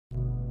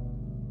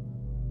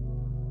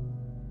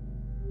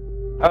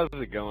How's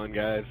it going,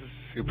 guys? This is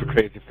Super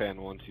Crazy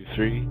Fan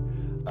 123.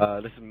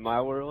 This is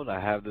my world. I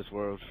have this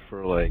world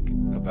for like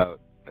about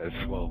as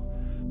well.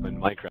 When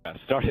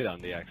Minecraft started on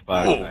the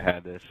Xbox, I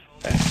had this.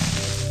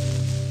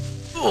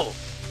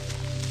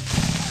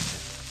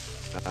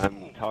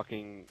 I'm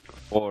talking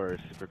for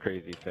Super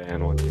Crazy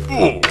Fan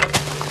 123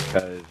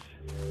 because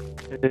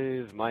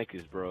his mic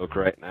is broke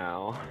right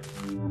now,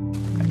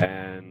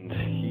 and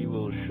he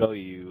will show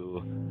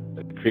you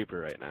the creeper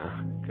right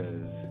now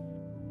because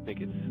I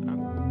think it's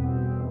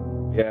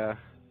yeah.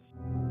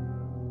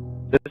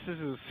 This is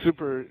a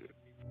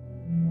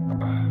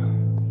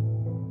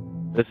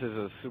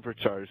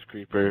supercharged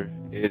creeper.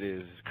 It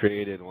is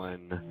created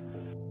when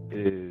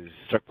it is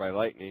struck by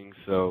lightning,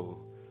 so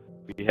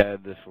we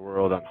had this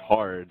world on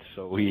hard,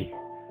 so we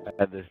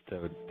had to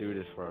do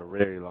this for a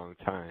very long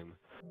time.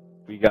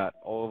 We got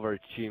all of our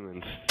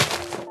achievements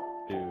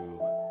in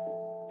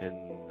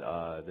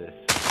this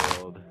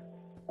world,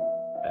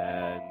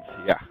 and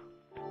yeah,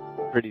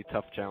 pretty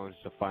tough challenge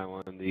to find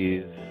one of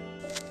these.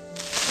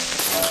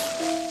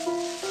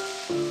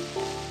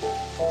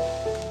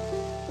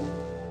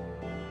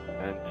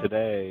 And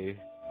today,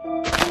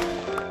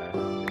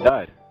 it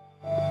died.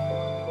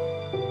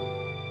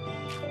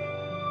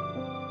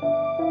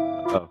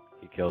 Oh,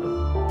 he killed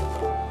him.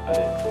 I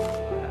didn't know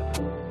what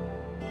happened.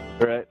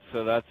 Alright,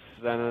 so that's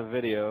the end of the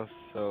video.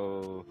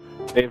 So,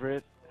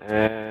 favorite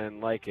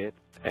and like it,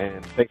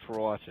 and thanks for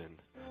watching.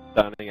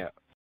 Signing out.